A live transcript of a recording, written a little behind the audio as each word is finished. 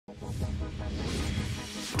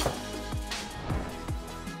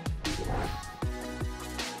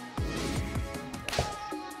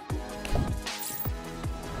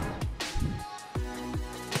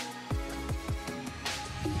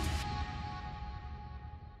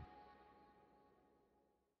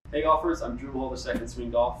Hey golfers, I'm Drew Mahowald of Second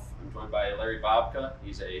Swing Golf. I'm joined by Larry Bobka.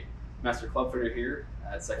 He's a master club fitter here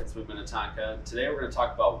at Second Swing Minnetonka. Today we're going to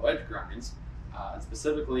talk about wedge grinds, and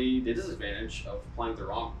specifically the disadvantage of playing the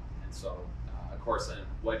wrong one. And so, of course, in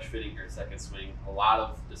wedge fitting here at Second Swing, a lot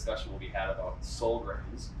of discussion will be had about sole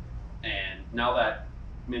grinds. And now that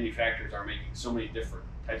manufacturers are making so many different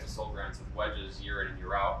types of sole grinds with wedges year in and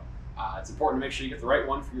year out, it's important to make sure you get the right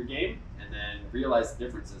one for your game and then realize the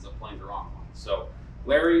differences of playing the wrong one. So,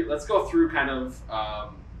 Larry, let's go through kind of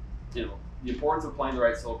the importance of playing the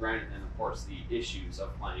right sole grind, and then of course the issues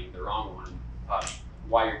of playing the wrong one,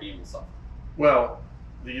 why your game will suffer. Well,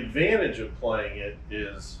 the advantage of playing it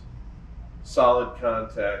is solid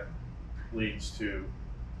contact leads to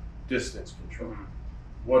distance control. Mm-hmm.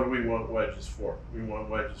 What do we want wedges for? We want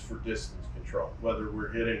wedges for distance control, whether we're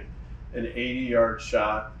hitting an 80-yard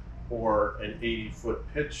shot or an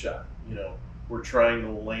 80-foot pitch shot. We're trying to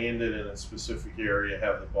land it in a specific area,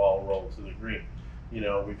 have the ball roll to the green.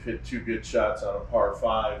 We've hit two good shots on a par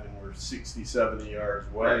 5 and we're 60, 70 yards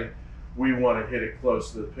away. Right. We want to hit it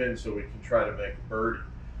close to the pin so we can try to make a birdie.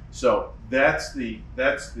 So that's the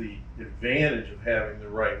advantage of having the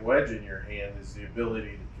right wedge in your hand, is the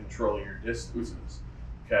ability to control your distances.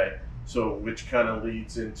 Okay, so which kind of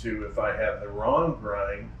leads into, if I have the wrong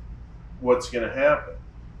grind, what's going to happen?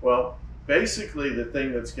 Well, basically, the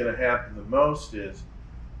thing that's going to happen the most is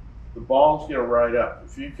the ball's going to ride up.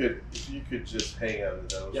 If you could just hang on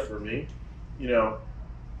to those for me,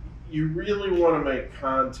 you really want to make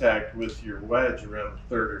contact with your wedge around the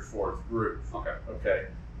third or fourth groove. Okay,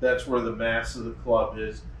 that's where the mass of the club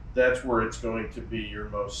is. That's where it's going to be your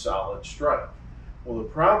most solid strike. Well, the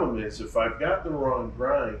problem is, if I've got the wrong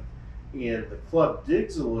grind and the club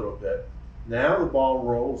digs a little bit, now the ball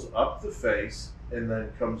rolls up the face and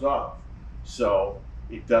then comes off. So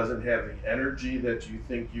it doesn't have the energy that you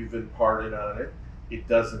think you've imparted on it. It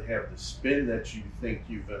doesn't have the spin that you think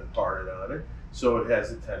you've imparted on it. So it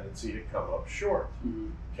has a tendency to come up short. Mm-hmm.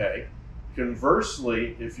 Okay.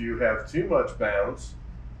 Conversely, if you have too much bounce,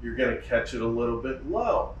 you're going to catch it a little bit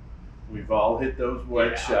low. We've all hit those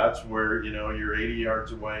wedge shots where you're 80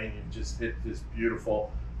 yards away and you've just hit this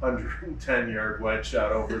beautiful 110-yard wedge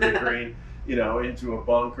shot over the green, into a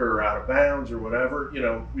bunker or out of bounds or whatever.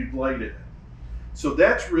 We bladed it. So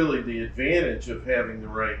that's really the advantage of having the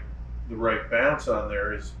right bounce on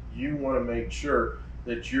there, is you want to make sure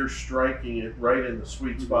that you're striking it right in the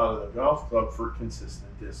sweet spot of the golf club for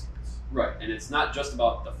consistent distance. Right, and it's not just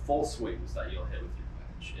about the full swings that you'll hit with your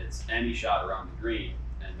wedge. It's any shot around the green,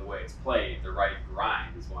 and the way it's played, the right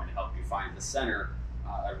grind is going to help you find the center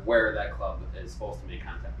where that club is supposed to make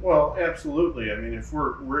contact with. Well, absolutely. I mean, if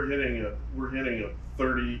we're hitting a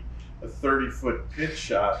 30-foot pitch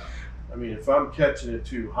shot, I mean, if I'm catching it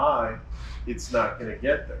too high, it's not going to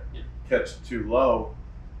get there. Yeah. Catch it too low,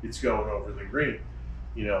 it's going over the green.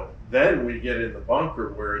 Then we get in the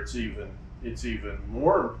bunker where it's even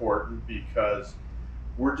more important, because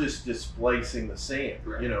we're just displacing the sand.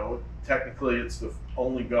 Right. Technically it's the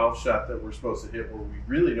only golf shot that we're supposed to hit where we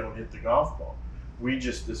really don't hit the golf ball. We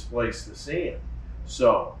just displace the sand.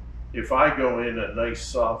 So if I go in a nice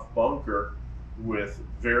soft bunker with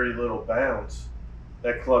very little bounce,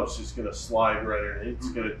 that club's just going to slide right in. It's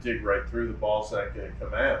going to dig right through. The ball's not going to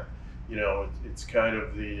come out. It's kind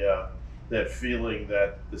of that feeling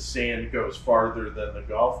that the sand goes farther than the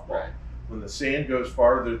golf ball. Right. When the sand goes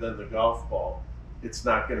farther than the golf ball, it's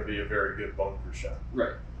not going to be a very good bunker shot.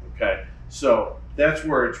 Right. Okay, so that's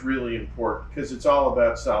where it's really important, because it's all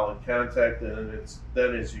about solid contact, and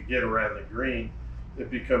then as you get around the green,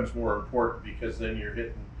 it becomes more important, because then you're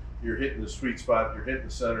hitting the sweet spot, you're hitting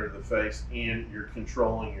the center of the face, and you're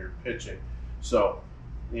controlling your pitching. So,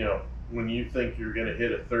 when you think you're going to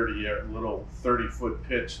hit a 30-foot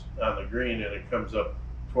pitch on the green and it comes up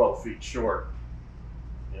 12 feet short,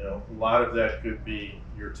 a lot of that could be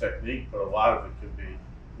your technique, but a lot of it could be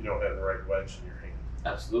you don't have the right wedge in your hand.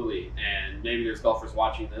 Absolutely, and maybe there's golfers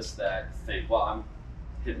watching this that think, well, I'm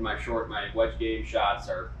hitting my wedge game shots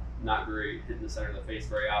are not very hitting the center of the face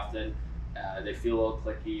very often. They feel a little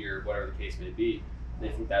clicky or whatever the case may be. They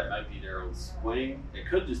think that might be their own swing. It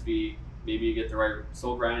could just be maybe you get the right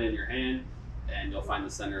sole grind in your hand and you'll find the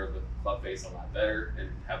center of the club face a lot better and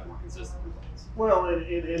have more consistent results. Well, and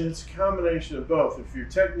it's a combination of both. If your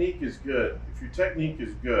technique is good,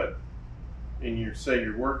 and you're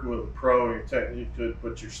working with a pro, your technique good,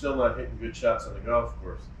 but you're still not hitting good shots on the golf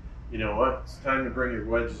course, you know what? It's time to bring your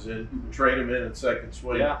wedges in, trade them in second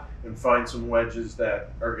swing, and find some wedges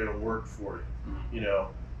that are going to work for you.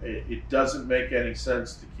 It doesn't make any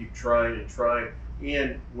sense to keep trying and trying.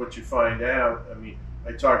 And what you find out, I mean,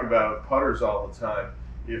 I talk about putters all the time.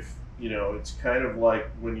 If you know, it's kind of like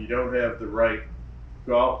when you don't have the right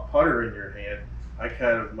golf putter in your hand.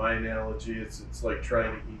 My analogy, it's like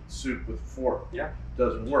trying to eat soup with a fork. Yeah.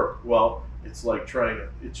 Doesn't work. Well, it's like trying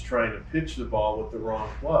to pitch the ball with the wrong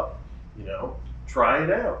club. You know, try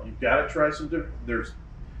it out. You've got to try some different. There's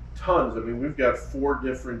tons. I mean, we've got 4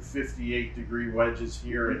 different 58-degree wedges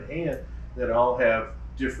here in hand that all have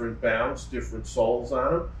different bounds, different soles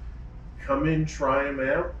on them. Come in, try them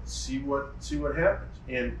out, see what happens.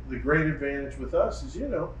 And the great advantage with us is, you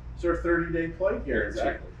know, it's our 30-day play guarantee.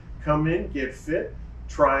 Exactly. Come in, get fit,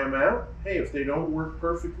 try them out. Hey, if they don't work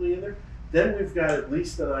perfectly in there, then we've got at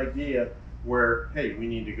least an idea where, hey, we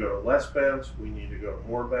need to go to less bounce, we need to go to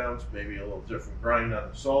more bounce, maybe a little different grind on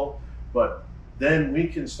the sole, but then we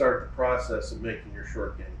can start the process of making your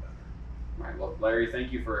short game better. All right, well, Larry,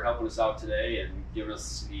 thank you for helping us out today and giving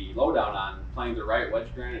us the lowdown on playing the right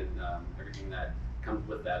wedge grind and everything that comes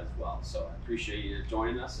with that as well. So I appreciate you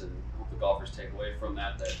joining us, and I hope the golfers take away from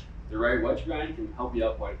that the right wedge grind can help you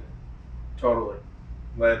out quite a bit. Totally.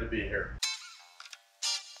 Glad to be here.